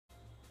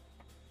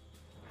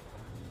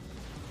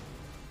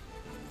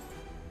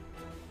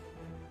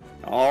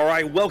All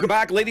right, welcome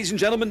back, ladies and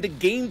gentlemen, to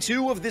Game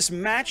 2 of this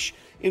match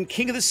in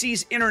King of the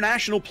Seas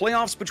International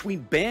Playoffs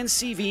between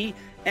BANCV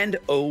and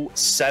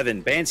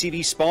XIII.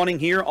 BANCV spawning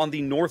here on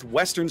the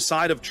northwestern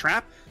side of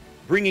Trap,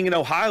 bringing in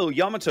Ohio,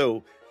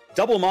 Yamato,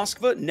 Double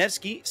Moskva,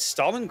 Nevsky,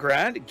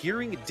 Stalingrad,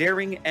 Gearing,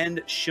 Daring,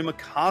 and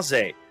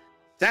Shimakaze.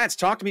 Stats,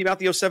 talk to me about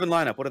the XIII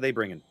lineup. What are they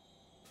bringing?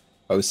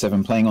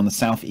 XIII playing on the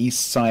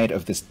southeast side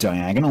of this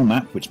diagonal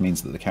map, which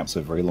means that the caps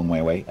are a very long way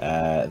away.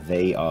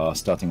 They are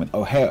starting with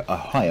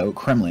Ohio,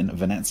 Kremlin,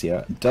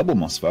 Venezia, Double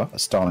Moskva, a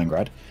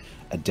Stalingrad,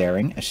 a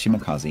Daring, a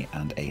Shimakaze,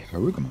 and a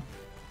Harugama.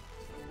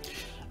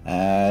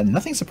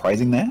 Nothing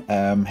surprising there.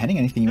 Henning,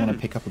 anything you want to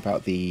pick up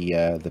about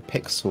the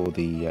picks or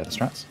the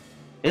strats?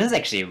 This is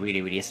actually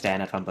really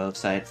standard from both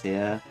sides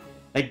here.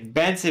 Like,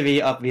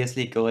 BANCV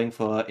obviously going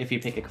for, if you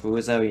pick a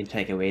cruiser, we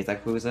take a Razor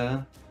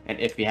cruiser. And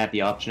if we have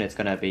the option, it's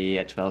gonna be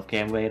a 12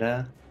 km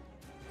Raider.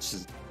 Which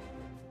is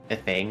a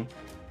thing.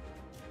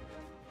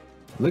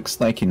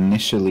 Looks like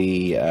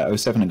initially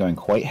XIII are going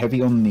quite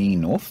heavy on the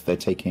north. They're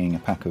taking a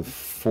pack of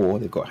 4.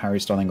 They've got Harry,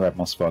 Stalingrad,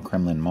 Moskva,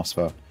 Kremlin,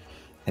 Moskva,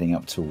 heading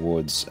up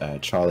towards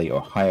Charlie.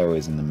 Ohio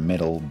is in the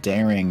middle.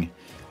 Daring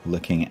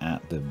looking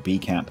at the B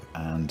cap,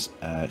 and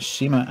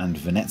Shima and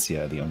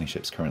Venezia are the only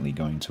ships currently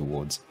going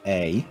towards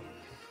A.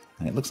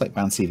 And it looks like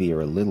BANCV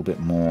are a little bit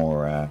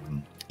more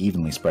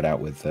evenly spread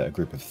out, with a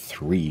group of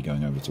 3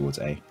 going over towards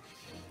A.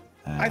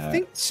 I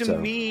think to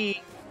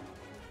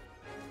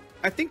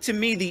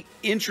me the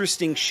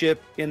interesting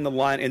ship in the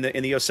line in the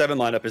XIII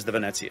lineup is the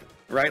Venezia,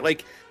 right?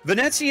 Like,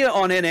 Venezia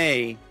on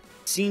NA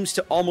seems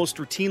to almost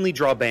routinely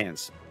draw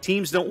bans.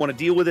 Teams don't want to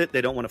deal with it,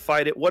 they don't want to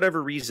fight it,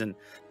 whatever reason.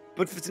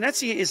 But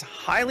Venezia is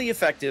highly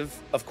effective,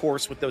 of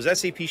course, with those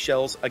SAP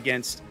shells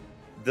against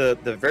the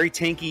very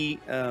tanky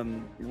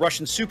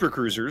Russian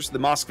supercruisers, the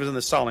Moskvas and the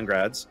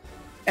Stalingrads.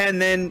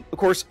 And then, of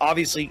course,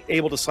 obviously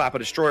able to slap a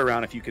destroyer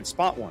around if you can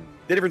spot one.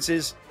 The difference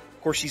is,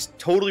 of course, she's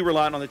totally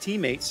reliant on the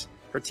teammates,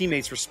 her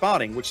teammates for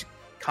spotting, which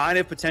kind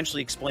of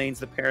potentially explains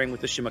the pairing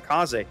with the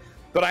Shimakaze.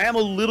 But I am a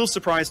little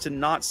surprised to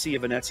not see a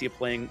Venezia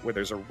playing where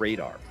there's a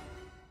radar.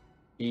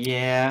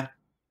 Yeah.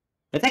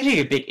 That's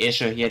actually a big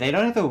issue here. They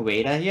don't have a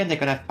radar here, and they're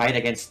gonna fight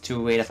against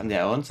 2 radars on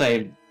their own, so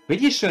I'm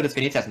pretty sure this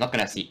Venezia is not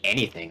gonna see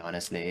anything,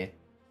 honestly.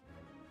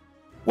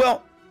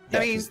 Well, Yeah,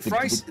 I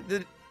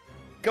mean,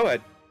 go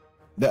ahead.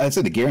 I'd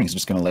say the Gearing's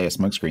just going to lay a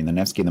smokescreen. The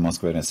Nevsky and the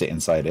Moskva are going to sit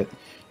inside it.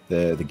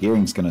 The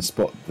Gearing's going to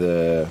spot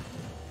the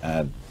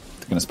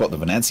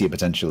Venezia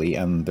potentially,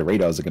 and the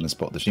radars are going to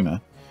spot the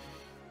Shima.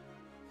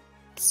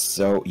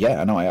 So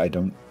yeah, no, I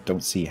don't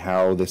see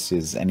how this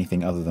is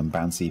anything other than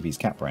BANCV's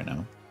cap right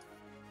now.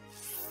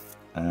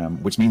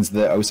 Which means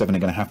that XIII are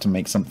going to have to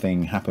make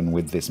something happen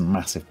with this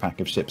massive pack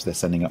of ships they're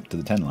sending up to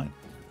the 10 line.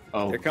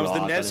 Oh, here comes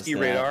the Nevsky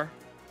radar.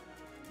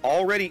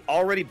 Already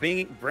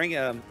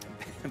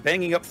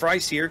banging up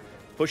Fries here,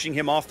 pushing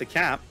him off the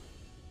cap.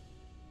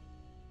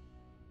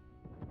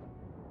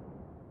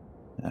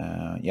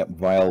 Yep,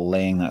 while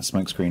laying that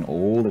smokescreen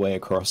all the way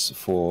across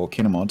for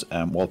Kinemod,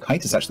 while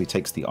Kaitis actually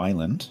takes the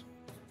island.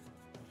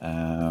 I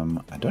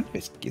don't know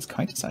if is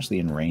Kaitis actually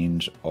in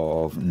range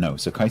of... No,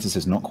 so Kaitis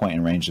is not quite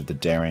in range of the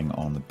Daring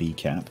on the B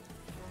cap.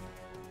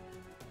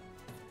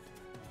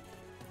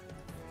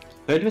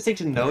 Interesting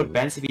to note,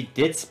 BANCV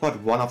did spot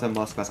one of the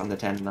Moskvas on the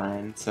 10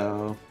 line,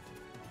 so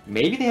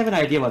maybe they have an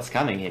idea what's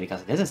coming here,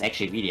 because this is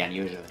actually really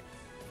unusual.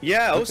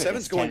 Yeah,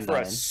 XII's going for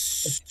a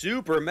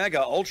super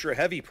mega ultra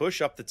heavy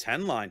push up the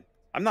 10 line.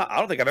 I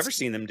don't think I've ever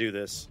seen them do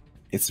this.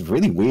 It's a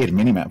really weird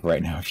minimap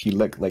right now. If you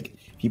look, like,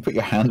 if you put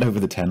your hand over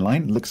the 10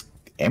 line, it looks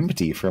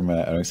empty from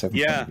an XIII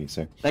point of view.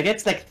 So like,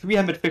 it's like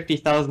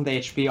 350,000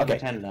 HP on the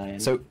 10 line.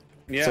 So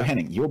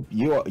Henning, your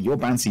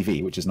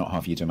BANCV, which is not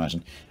hard for you to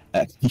imagine,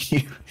 you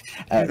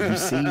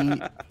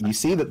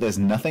see that there's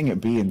nothing at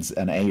B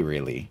and A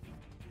really,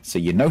 so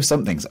you know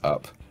something's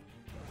up.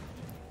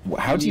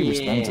 How do you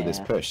respond to this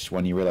push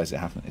when you realize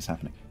it's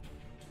happening?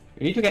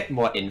 You need to get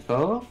more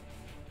info.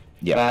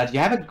 Yeah, but you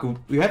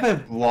have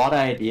a broad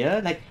idea.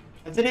 Like,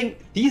 considering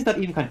these not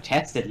even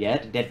contested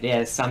yet, that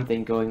there's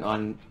something going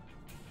on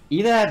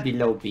either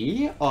below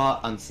B or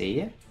on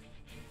C.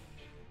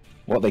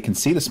 Well, they can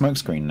see the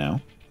smokescreen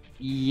now.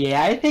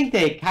 Yeah, I think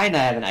they kind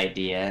of have an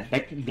idea.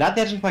 Like, Blood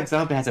Legend, for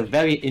example, has a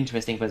very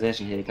interesting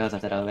position here because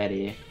of that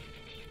already.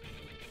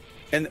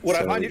 And what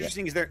I find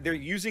interesting is they're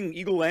using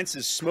Eagle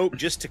Lance's smoke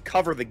just to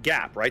cover the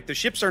gap, right? The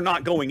ships are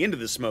not going into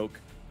the smoke;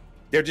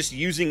 they're just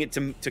using it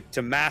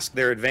to mask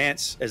their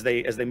advance as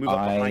they move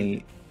up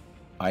behind.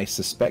 I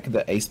suspect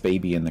that Ace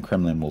Baby and the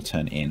Kremlin will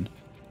turn in,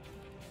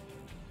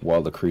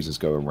 while the cruisers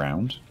go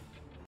around.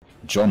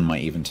 John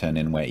might even turn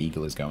in where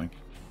Eagle is going.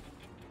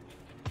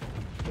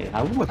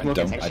 Yeah, and look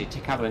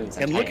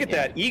at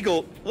that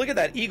eagle! Look at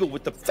that eagle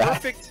with the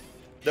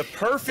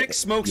perfect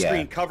smoke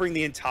screen covering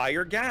the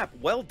entire gap.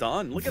 Well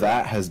done. Look at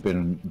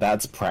that.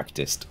 That's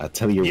practiced. I'll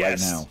tell you right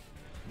now.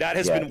 That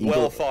has been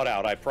well thought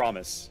out. I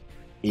promise.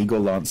 Eagle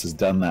Lance has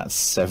done that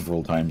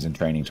several times in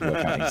training to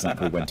work out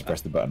exactly when to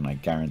press the button. I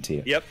guarantee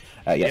it. Yep.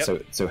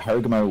 So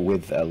Harugama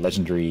with a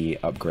legendary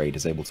upgrade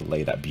is able to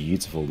lay that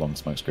beautiful long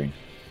smoke screen.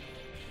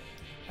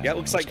 Yeah, it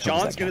looks like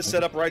John's going to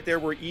set up right there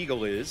where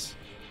Eagle is.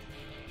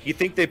 You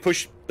think they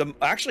push them?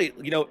 Actually,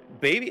 you know,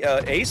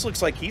 Ace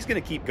looks like he's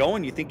going to keep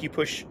going. You think you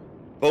push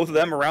both of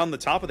them around the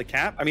top of the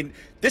cap? I mean,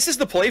 this is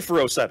the play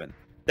for 07.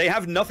 They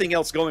have nothing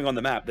else going on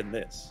the map than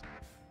this.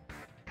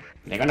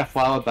 They're gonna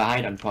fall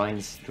behind on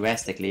points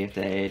drastically if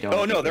they don't.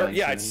 Oh no,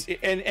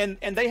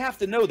 and they have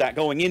to know that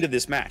going into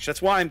this match.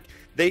 That's why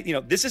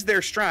this is their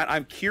strat.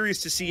 I'm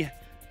curious to see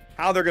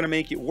how they're going to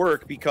make it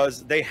work,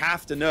 because they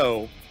have to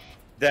know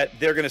that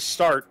they're going to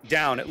start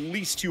down at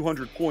least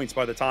 200 points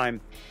by the time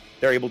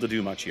they're able to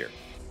do much here.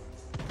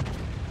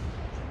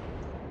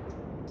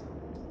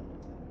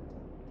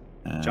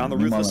 John the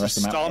Ruthless of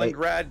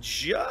Stalingrad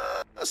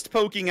just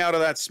poking out of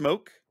that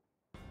smoke.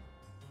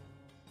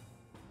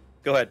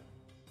 Go ahead.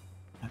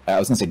 I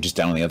was going to say just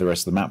down on the other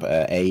rest of the map.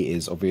 A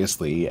is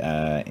obviously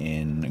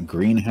in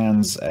green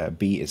hands.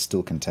 B is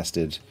still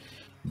contested,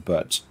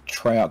 but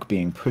Treyarch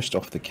being pushed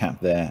off the cap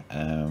there.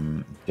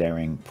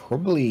 Daring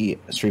probably,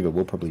 Striva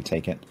will probably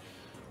take it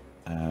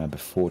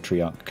before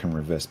Treyarch can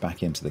reverse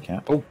back into the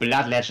cap. Oh,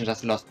 Blood Legend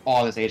just lost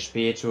all his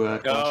HP to a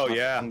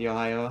on the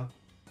Ohio.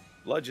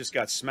 Blood just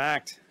got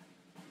smacked.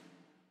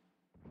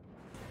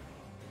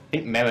 I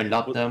think Marin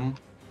locked them.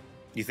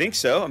 You think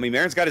so? I mean,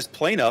 Marin's got his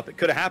plane up. It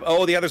could have happened.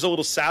 Oh, yeah, there's a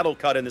little saddle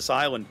cut in this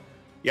island.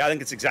 Yeah, I think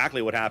it's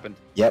exactly what happened.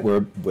 Yeah, we're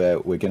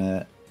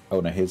gonna.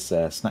 Oh no, here's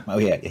snack. Oh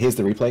yeah, here's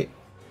the replay.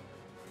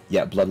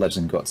 Yeah, Blood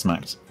Legend got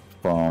smacked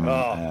from.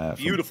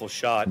 Beautiful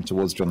shot. From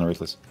towards John the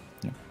Ruthless.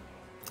 Yeah.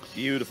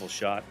 Beautiful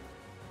shot.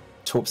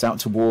 Torps out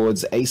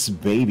towards Ace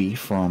Baby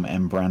from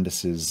M.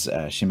 Brandis's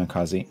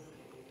Shimakaze,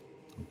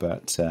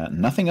 but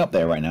nothing up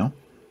there right now.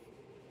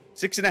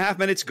 6.5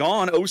 minutes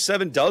gone.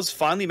 07 does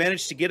finally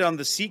manage to get on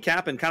the C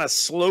cap and kind of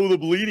slow the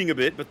bleeding a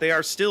bit, but they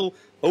are still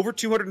over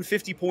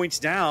 250 points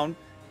down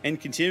and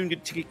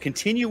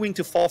continuing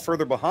to fall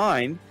further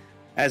behind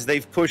as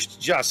they've pushed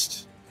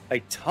just a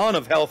ton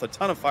of health, a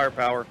ton of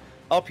firepower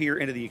up here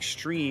into the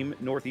extreme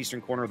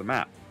northeastern corner of the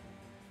map.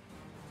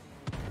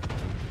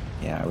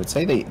 Yeah, I would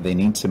say they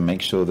need to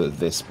make sure that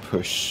this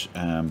push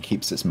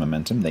keeps its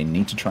momentum. They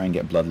need to try and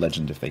get Blood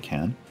Legend if they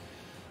can.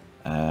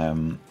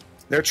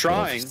 They're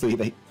trying.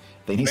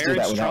 They need to do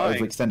that without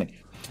overextending.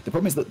 The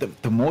problem is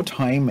that the more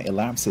time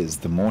elapses,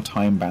 the more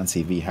time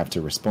BANCV have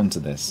to respond to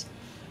this.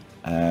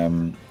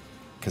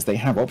 Because they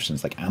have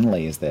options, like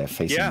Anlay is there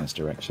facing this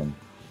direction.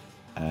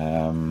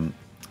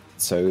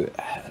 So,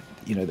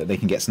 that they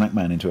can get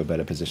Snackman into a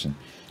better position.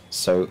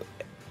 So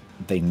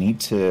they need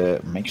to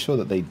make sure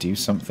that they do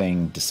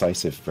something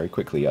decisive very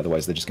quickly,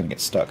 otherwise they're just going to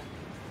get stuck.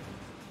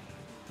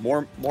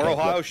 More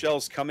Ohio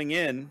shells coming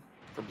in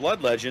for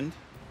Blood Legend.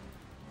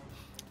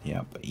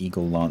 Yeah, but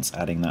Eagle Lance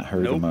adding that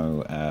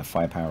Harugumo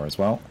firepower as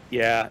well.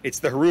 Yeah, it's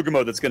the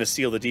Harugumo that's going to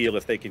seal the deal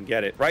if they can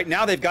get it. Right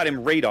now they've got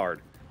him radared,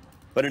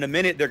 but in a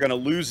minute they're going to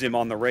lose him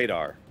on the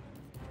radar.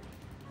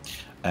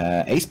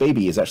 Ace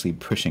Baby is actually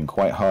pushing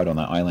quite hard on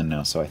that island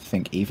now, so I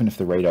think even if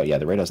the radar... Yeah,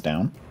 the radar's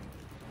down.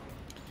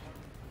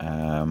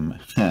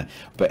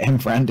 But M.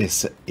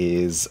 Brandis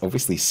is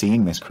obviously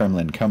seeing this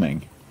Kremlin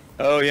coming.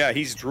 Oh yeah,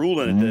 he's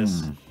drooling at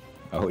this.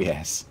 Oh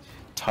yes.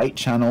 Tight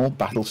channel,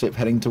 battleship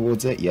heading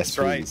towards it. Yes, that's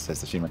please, right.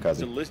 Says the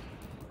Shimakaze.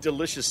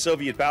 Delicious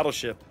Soviet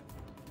battleship.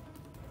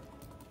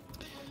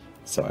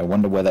 So I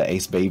wonder whether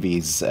Ace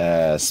Baby's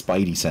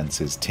spidey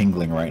sense is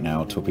tingling right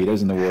now.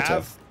 Torpedoes in the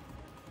water.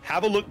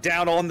 Have a look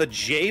down on the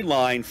J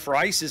line.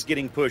 Fries is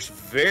getting pushed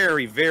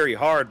very, very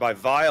hard by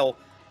Vile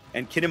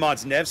and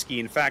Kinemodznevsky.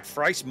 In fact,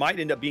 Fries might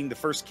end up being the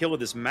first kill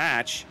of this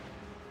match.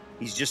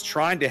 He's just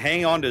trying to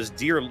hang on to his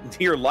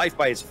dear life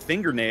by his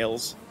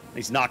fingernails.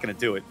 He's not going to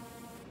do it.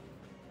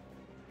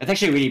 It's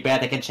actually really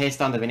bad. They can chase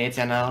down the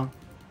Venezia now.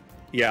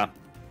 Yeah.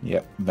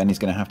 Yep. Venny's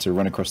going to have to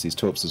run across these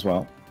torps as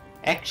well.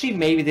 Actually,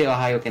 maybe the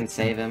Ohio can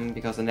save him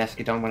because the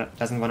Nevsky doesn't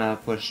want to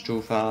push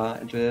too far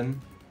into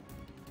him.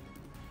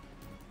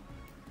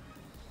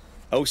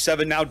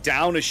 07 now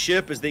down a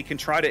ship as they can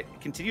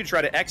continue to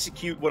try to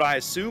execute what I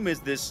assume is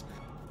this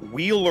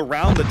wheel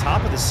around the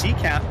top of the sea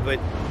cap, but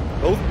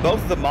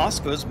both the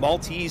Moskvas,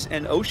 Maltese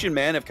and Ocean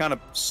Man, have kind of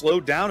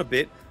slowed down a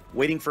bit,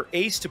 waiting for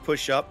Ace to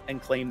push up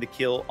and claim the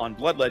kill on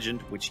Blood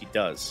Legend, which he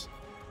does.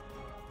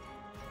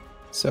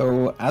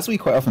 So, as we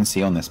quite often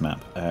see on this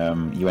map,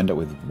 you end up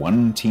with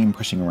one team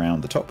pushing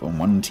around the top and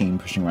one team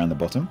pushing around the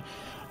bottom,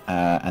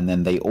 and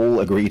then they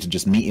all agree to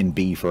just meet in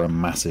B for a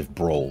massive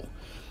brawl.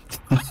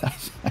 I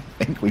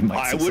think we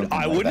might.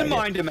 I wouldn't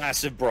mind a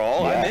massive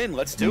brawl. Yeah, I'm in.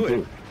 Let's do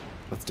it.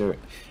 Let's do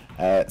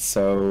it.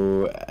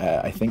 So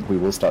I think we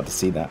will start to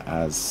see that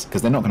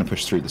because they're not going to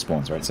push through the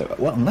spawns, right? So,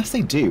 well, unless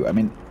they do, I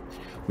mean,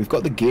 we've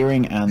got the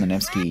Gearing and the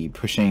Nevsky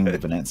pushing the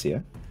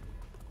Venezia.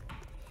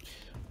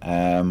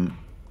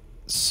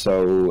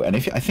 So, and I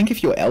think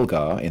if you're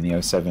Elgar in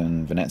the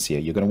 07 Venezia,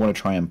 you're going to want to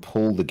try and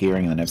pull the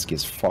Gearing and the Nevsky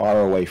as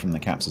far away from the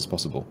caps as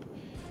possible.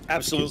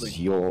 Absolutely.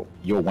 Because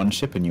you're one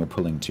ship and you're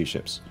pulling two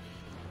ships.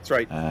 That's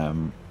right.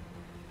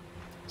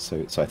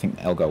 So I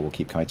think Elgar will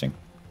keep kiting.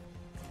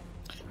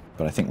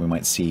 But I think we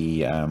might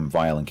see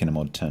Vile and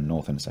Kinemod turn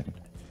north in a second.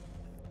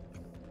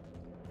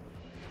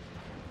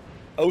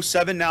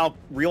 07 now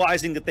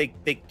realizing that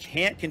they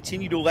can't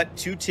continue to let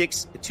two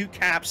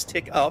caps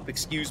tick up,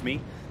 excuse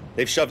me.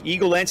 They've shoved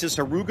Eagle Lance's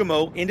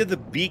Harugumo into the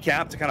B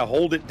cap to kind of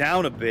hold it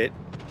down a bit.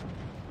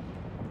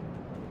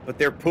 But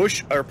their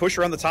push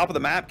around the top of the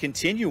map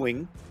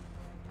continuing.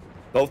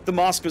 Both the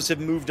Moskvas have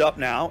moved up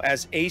now,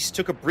 as Ace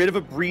took a bit of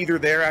a breather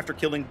there after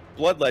killing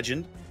Blood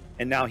Legend,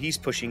 and now he's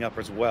pushing up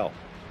as well.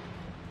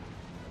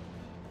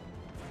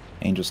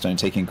 Angelstone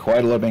taking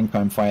quite a lot of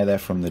income fire there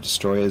from the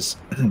destroyers,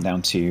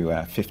 down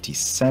to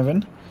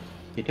 57.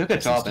 He took a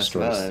torp as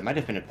well. It might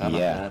have been a perma.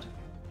 Yeah.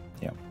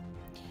 Yeah.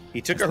 He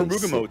took a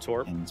Harugumo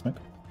torp. In smoke.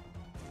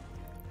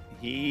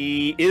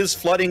 He is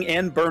flooding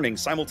and burning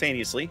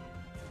simultaneously.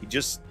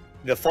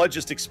 The flood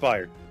just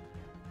expired.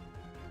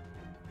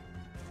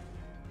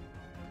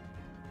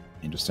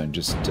 Angelstone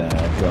just going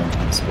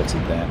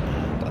unspotted there,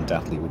 and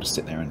undoubtedly will just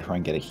sit there and try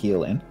and get a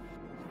heal in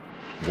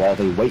while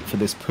they wait for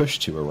this push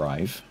to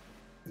arrive.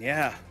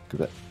 Yeah.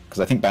 Because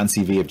I think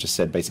BANCV have just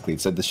said basically,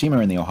 so the Shima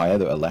and the Ohio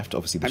that are left,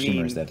 obviously the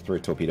Shima is there to throw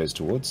torpedoes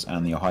towards,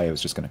 and the Ohio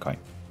is just going to kite.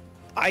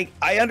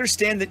 I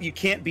understand that you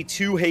can't be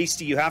too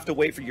hasty. You have to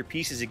wait for your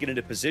pieces to get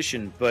into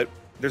position, but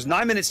there's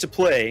 9 minutes to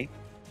play,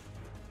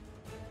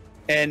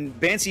 and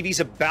BANCV's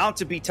about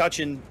to be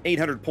touching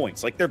 800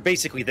 points. Like, they're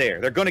basically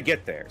there. They're going to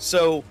get there.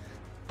 So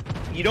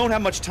you don't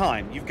have much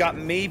time. You've got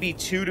maybe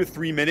 2 to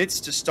 3 minutes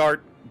to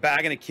start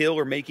bagging a kill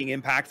or making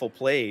impactful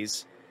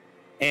plays.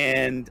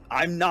 And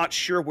I'm not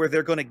sure where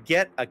they're going to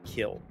get a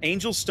kill.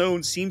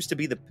 Angelstone seems to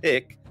be the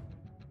pick,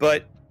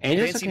 but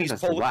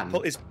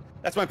BANCV's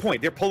that's my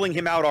point. They're pulling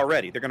him out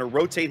already. They're going to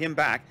rotate him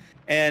back.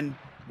 And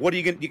what are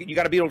you going to, you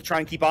got to be able to try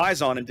and keep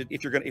eyes on him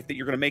if you're going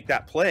to make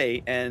that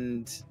play.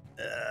 And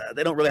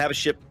they don't really have a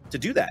ship to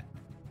do that.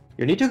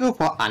 You need to go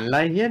for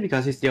Unlight here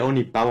because he's the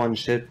only bow-on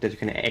ship that you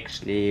can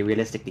actually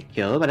realistically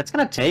kill, but it's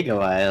gonna take a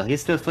while.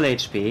 He's still full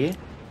HP.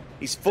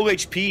 He's full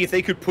HP. If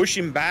they could push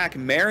him back,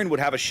 Marin would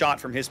have a shot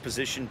from his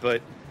position,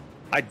 but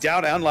I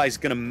doubt Unlight's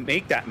gonna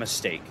make that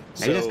mistake.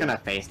 Maybe just gonna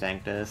face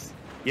tank this.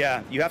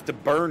 Yeah, you have to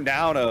burn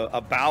down a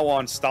bow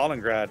on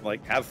Stalingrad.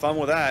 Like, have fun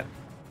with that.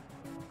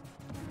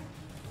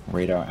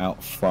 Radar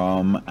out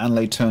from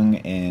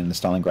Anleitung in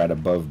Stalingrad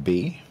above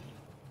B.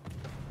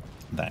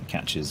 That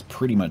catches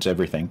pretty much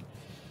everything.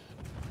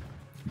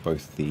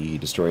 Both the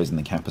destroyers and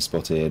the cap are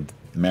spotted.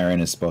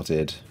 Marin is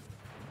spotted.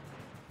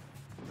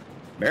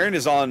 Marin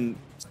is on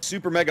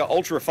super mega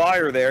ultra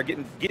fire there,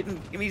 getting.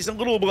 I mean, he's a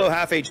little below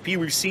half HP.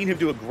 We've seen him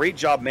do a great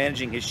job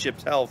managing his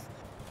ship's health,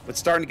 but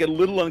starting to get a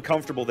little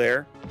uncomfortable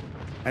there,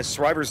 as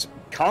Shriver's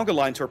conga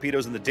line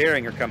torpedoes and the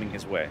Daring are coming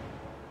his way.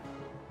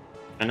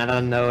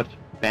 Another note: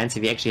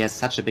 BANCV actually has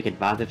such a big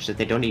advantage that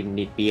they don't even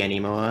need B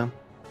anymore.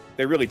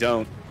 They really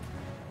don't.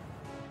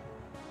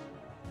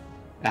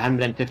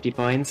 150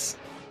 points.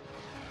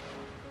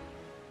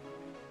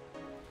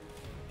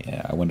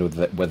 Yeah, I wonder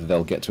whether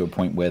they'll get to a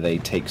point where they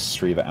take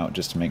Shriver out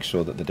just to make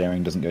sure that the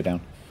Daring doesn't go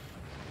down.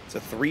 It's a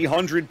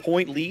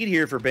 300-point lead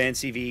here for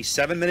BANCV.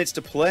 7 minutes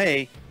to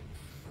play.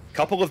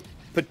 Couple of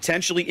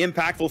potentially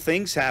impactful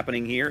things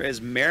happening here,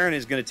 as Marin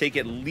is going to take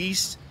at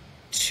least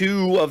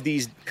 2 of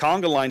these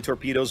conga line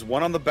torpedoes.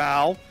 1 on the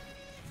bow,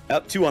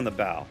 2 on the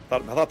bow. I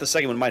thought the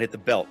second one might hit the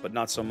belt, but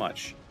not so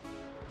much.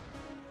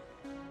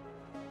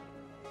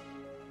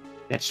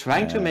 They're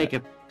trying to make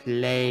a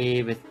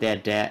play with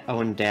their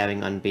own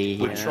Daring on B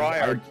here. Would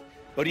try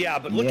but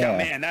look out,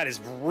 man, that is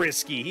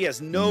risky. He has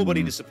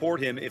nobody to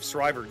support him if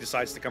Shriver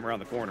decides to come around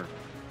the corner.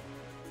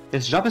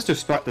 His job is to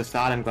spot the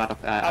Stalingrad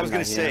of I was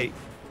going to say,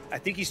 I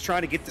think he's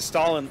trying to get the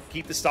Stalin,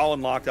 keep the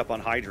Stalin locked up on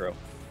Hydro.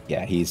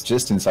 Yeah, he's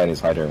just inside his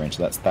Hydro range.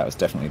 So that was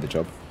definitely the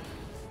job.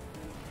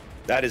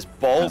 That is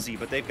ballsy,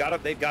 but they've got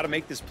to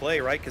make this play,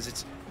 right? Because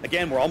it's,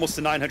 again, we're almost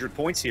to 900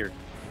 points here.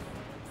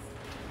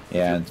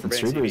 Yeah, and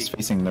Shriver is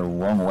facing the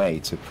wrong way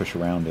to push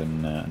around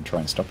and try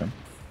and stop him.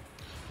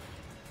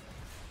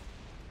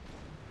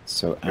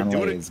 So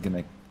Anlay is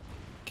going to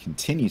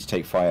continue to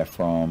take fire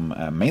from,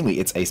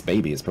 mainly it's Ace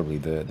Baby is probably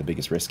the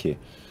biggest risk here.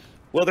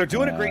 Well, they're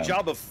doing a great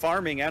job of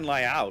farming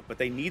Anlay out, but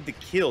they need the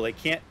kill. They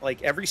can't,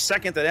 like, every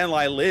second that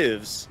Anlay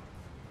lives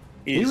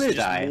is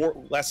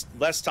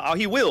less time. Oh,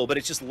 he will, but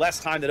it's just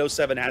less time that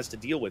 07 has to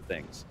deal with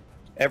things.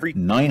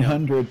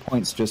 900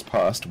 points just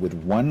passed with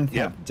 1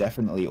 cap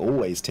definitely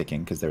always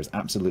ticking, because there's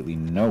absolutely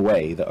no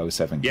way that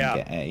 07 can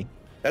get A.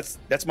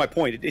 That's my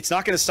point. It's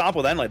not going to stop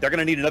with Enlight. They're going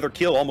to need another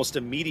kill almost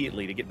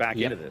immediately to get back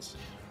into this.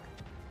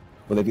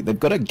 Well, they've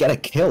got to get a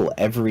kill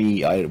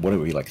every, what are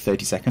we, like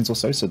 30 seconds or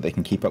so they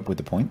can keep up with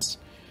the points?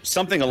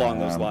 Something along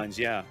those lines,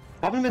 yeah.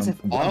 Problem is, if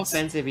all of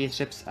BANCV's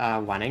ships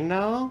are winning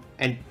now,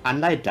 and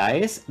Unlight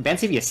dies,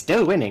 BANCV is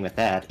still winning with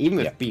that, even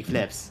if B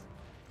flips.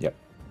 Yep.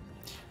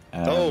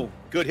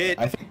 Good hit.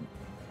 I think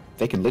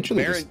they can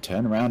literally just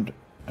turn around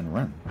and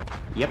run.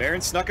 Yep.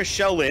 Marin snuck a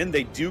shell in.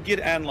 They do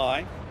get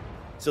Anlai.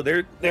 So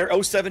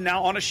they're 07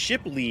 now on a ship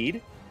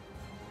lead.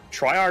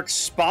 Triarch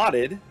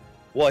spotted.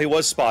 Well, he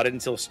was spotted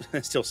until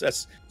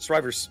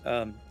Shriver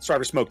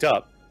smoked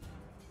up.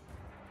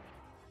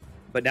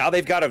 But now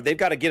they've got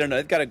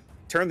to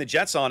turn the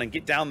jets on and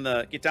get down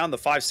the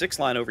 5-6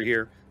 line over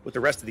here with the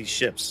rest of these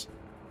ships.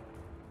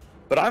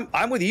 But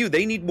I'm with you.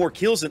 They need more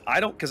kills, and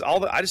I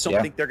just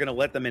don't think they're going to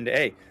let them into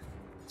A.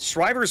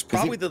 Shriver is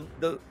probably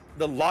the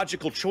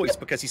logical choice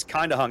because he's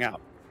kind of hung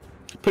out.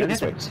 Put it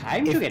this way: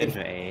 time to get into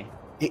A.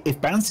 If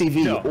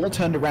BANCV all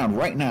turned around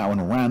right now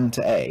and ran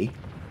to A,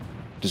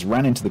 just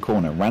ran into the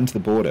corner, ran to the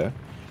border,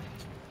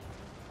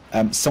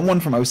 someone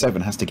from 07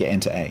 has to get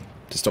into A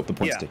to stop the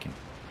points ticking.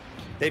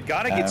 They've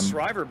got to get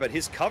Shriver, but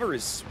his cover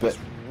is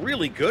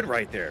really good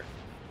right there.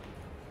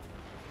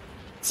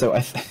 So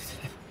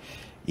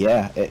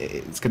yeah,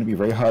 it's going to be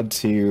very hard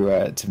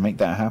to make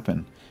that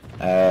happen.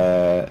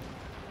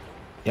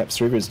 Yep,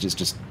 Shriver is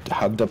just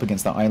hugged up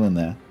against that island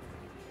there.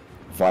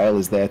 Vile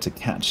is there to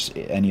catch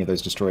any of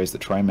those destroyers that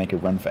try and make a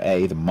run for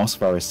A. The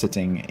Moskva is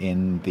sitting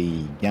in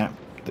the gap,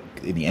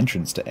 in the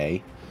entrance to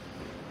A.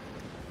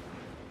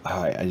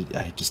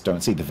 I just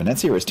don't see. The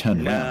Venezia is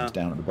turned around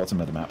down at the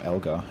bottom of the map,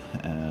 Elgar,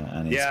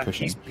 and he's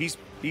pushing.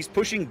 He's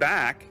pushing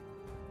back.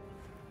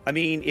 I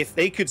mean, if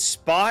they could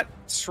spot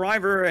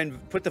Shriver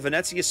and put the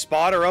Venezia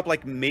spotter up,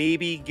 like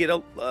maybe get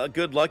a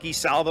good lucky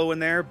salvo in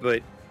there,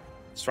 but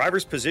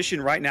Shriver's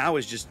position right now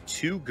is just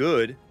too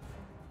good.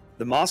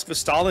 The Moskva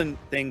Stalin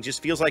thing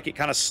just feels like it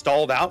kind of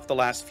stalled out the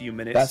last few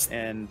minutes.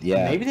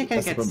 Maybe they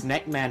can get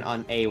Snackman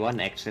on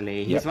A1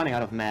 actually. He's running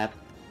out of map.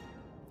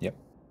 Yep.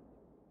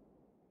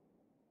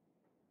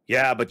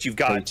 Yeah, but you've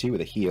got 32 with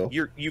a heal.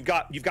 You've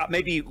got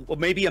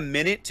maybe a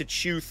minute to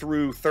chew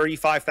through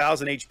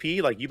 35,000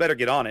 HP. Like, you better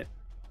get on it.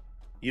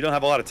 You don't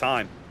have a lot of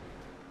time.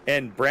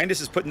 And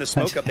Brandis is putting the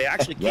smoke up. They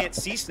actually can't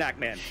see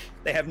Snackman.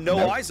 They have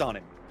no eyes on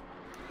him.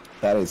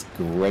 That is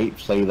great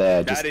play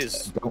there. That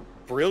is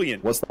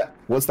brilliant. What's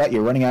that?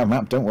 You're running out of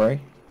map. Don't worry.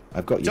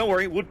 I've got you. Don't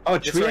worry.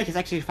 Triak is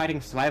actually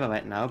fighting Shriver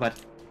right now, but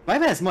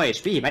Shriver has more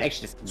HP. He might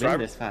actually just win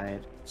this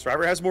fight.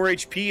 Shriver has more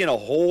HP and a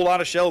whole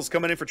lot of shells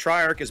coming in for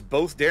Triarch as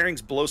both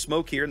Darings blow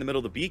smoke here in the middle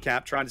of the B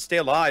cap, trying to stay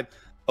alive.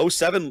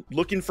 07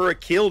 looking for a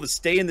kill to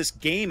stay in this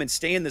game and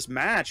stay in this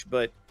match,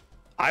 but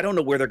I don't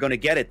know where they're going to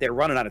get it. They're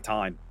running out of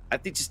time. I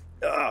think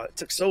it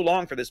took so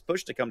long for this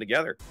push to come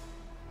together.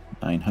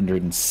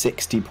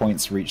 960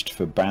 points reached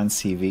for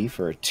BANCV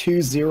for a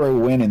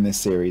 2-0 win in this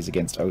series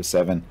against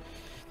 07.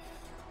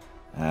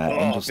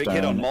 Big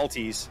hit on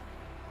Maltese.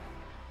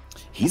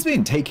 He's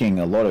been taking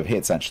a lot of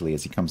hits, actually,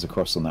 as he comes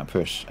across on that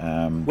push.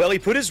 Well, he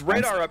put his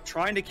radar up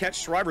trying to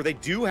catch Shriver. They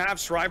do have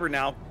Shriver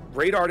now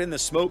radared in the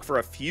smoke for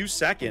a few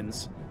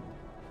seconds.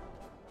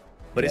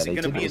 But is it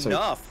going to be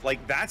enough?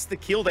 Like, that's the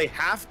kill they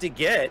have to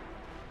get.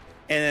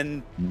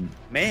 And,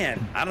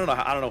 man, I don't know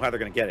how they're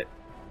going to get it.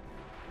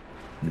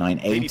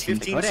 980.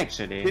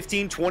 Maybe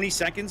 15, 20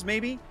 seconds,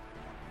 maybe?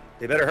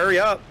 They better hurry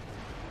up.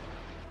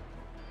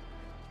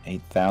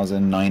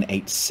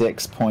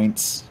 8,986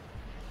 points.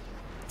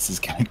 This is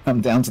going to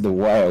come down to the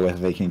wire whether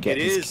they can get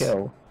this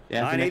kill.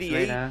 Yeah,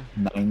 988.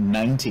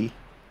 990.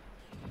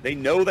 They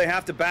know they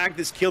have to bag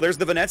this kill. There's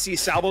the Venezia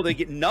salvo. They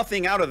get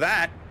nothing out of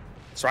that.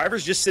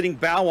 Shriver's just sitting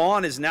bow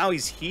on as now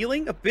he's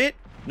healing a bit.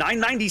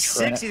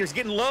 996. He's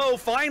getting low.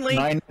 Finally.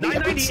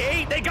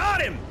 998. They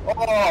got him.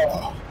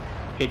 Oh.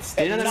 It's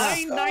still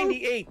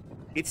 998.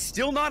 It's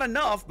still not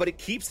enough, but it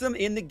keeps them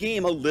in the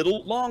game a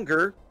little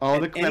longer. Oh,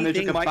 the Kremlin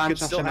took a bunch could of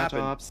still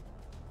happen.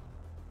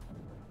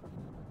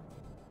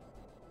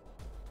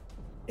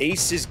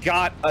 Ace has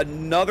got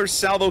another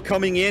salvo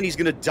coming in. He's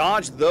going to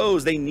dodge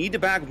those. They need to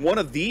bag one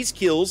of these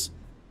kills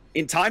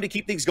in time to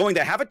keep things going.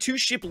 They have a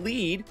 2-ship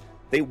lead.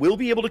 They will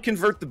be able to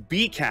convert the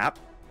B cap.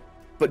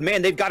 But,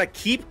 man, they've got to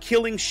keep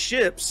killing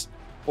ships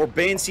or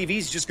BANCV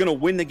is just going to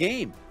win the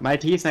game. My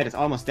T side is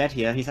almost dead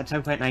here. He's at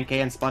 10.9k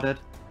and spotted.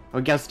 Or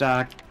gets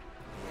dark.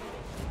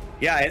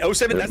 Yeah, and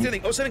 07, that's the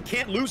thing. 07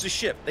 can't lose a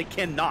ship. They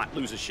cannot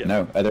lose a ship.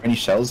 No. Are there any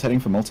shells heading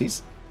for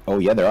Maltese? Oh,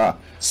 yeah, there are.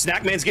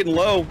 Snackman's getting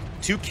low.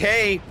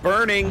 2k,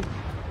 burning.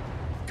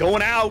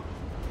 Going out.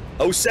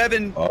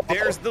 07,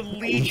 there's the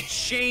lead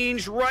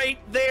change right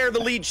there. The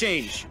lead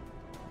change.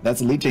 That's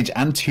a lead change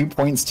and 2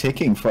 points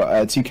ticking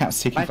for 2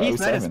 caps ticking for 07.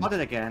 He's not spotted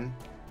again.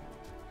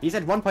 He's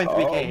at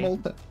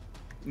 1.3k.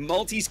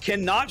 Maltese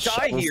cannot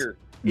die here.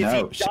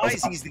 If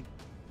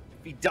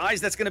he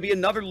dies, that's going to be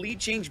another lead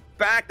change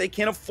back. They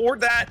can't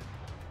afford that.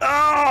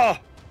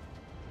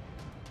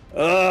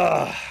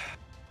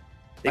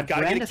 They've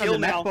got to get a kill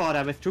now.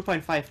 With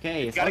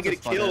 2.5k. Got to get a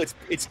kill.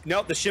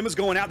 No, the Shima's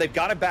going out. They've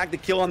got to bag the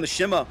kill on the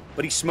Shima,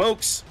 but he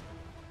smokes.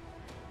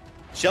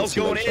 Shells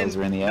going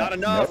in. Not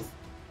enough. Nope.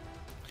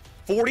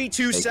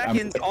 42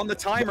 seconds on the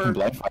timer.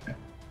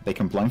 They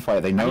can blind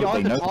fire. They know. He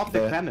ought to quad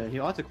the Kremlin. He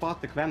ought to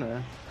quad the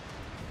Kremlin.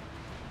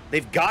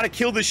 They've got to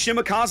kill this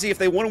Shimakaze if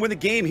they want to win the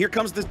game. Here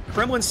comes the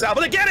Kremlin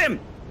salvo. They get him!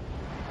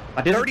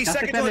 30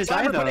 seconds on the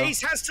timer, but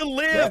Ace has to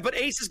live, but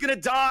Ace is going to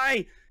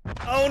die.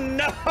 Oh,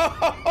 no!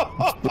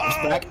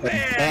 Back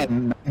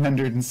again,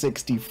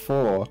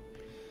 964.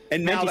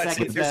 And now that's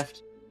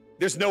it.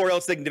 There's nowhere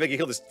else they can make a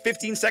kill. There's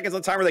 15 seconds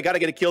on the timer. They got to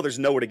get a kill. There's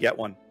nowhere to get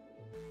one.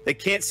 They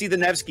can't see the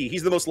Nevsky.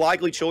 He's the most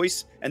likely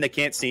choice, and they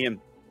can't see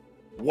him.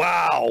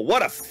 Wow,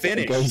 what a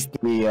finish! There goes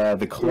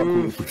the clock.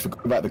 We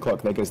forgot about the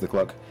clock. There goes the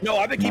clock. No,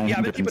 I've been keeping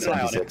an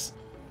eye on it.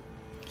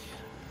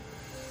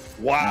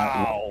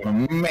 Wow.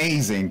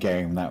 Amazing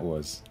game that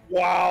was.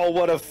 Wow,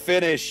 what a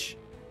finish.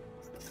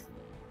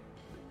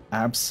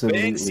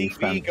 Absolutely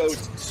BANCV goes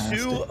fantastic.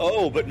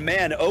 2-0, but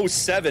man,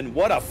 07,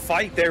 what a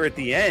fight there at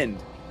the end.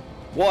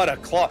 What a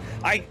claw.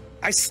 I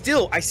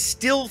still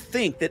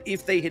think that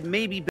if they had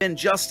maybe been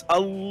just a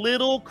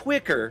little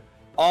quicker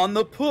on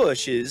the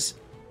pushes,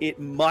 it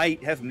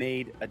might have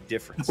made a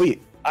difference.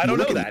 Wait, I don't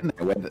know look that. at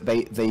the end there,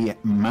 where they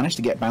managed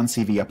to get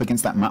BANCV up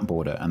against that map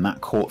border, and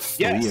that caught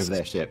 3 Yes. of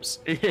their ships.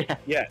 Yeah.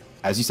 Yeah.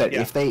 As you said,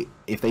 Yeah.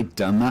 if they'd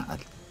done that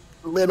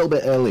a little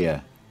bit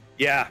earlier,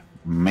 Yeah.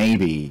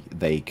 maybe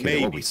they could.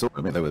 Maybe. Well, we saw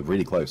them; they were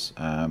really close.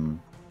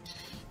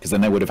 Because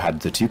then they would have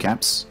had the 2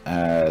 caps.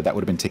 That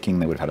would have been ticking.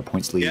 They would have had a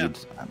points lead.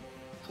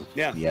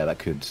 Yeah. Yeah, that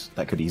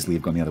could easily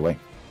have gone the other way.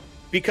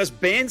 Because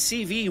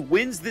BANCV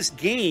wins this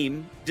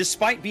game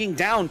despite being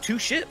down 2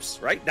 ships,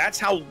 right? That's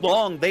how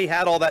long they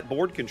had all that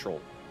board control.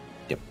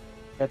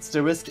 That's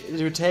the risk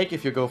you take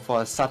if you go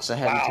for such a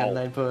heavy Wow.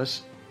 10-line push.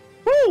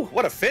 Woo!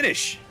 What a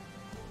finish.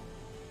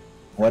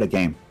 What a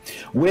game.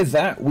 With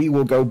that, we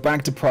will go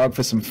back to Prague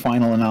for some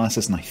final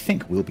analysis, and I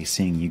think we'll be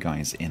seeing you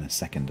guys in a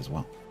second as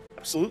well.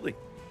 Absolutely.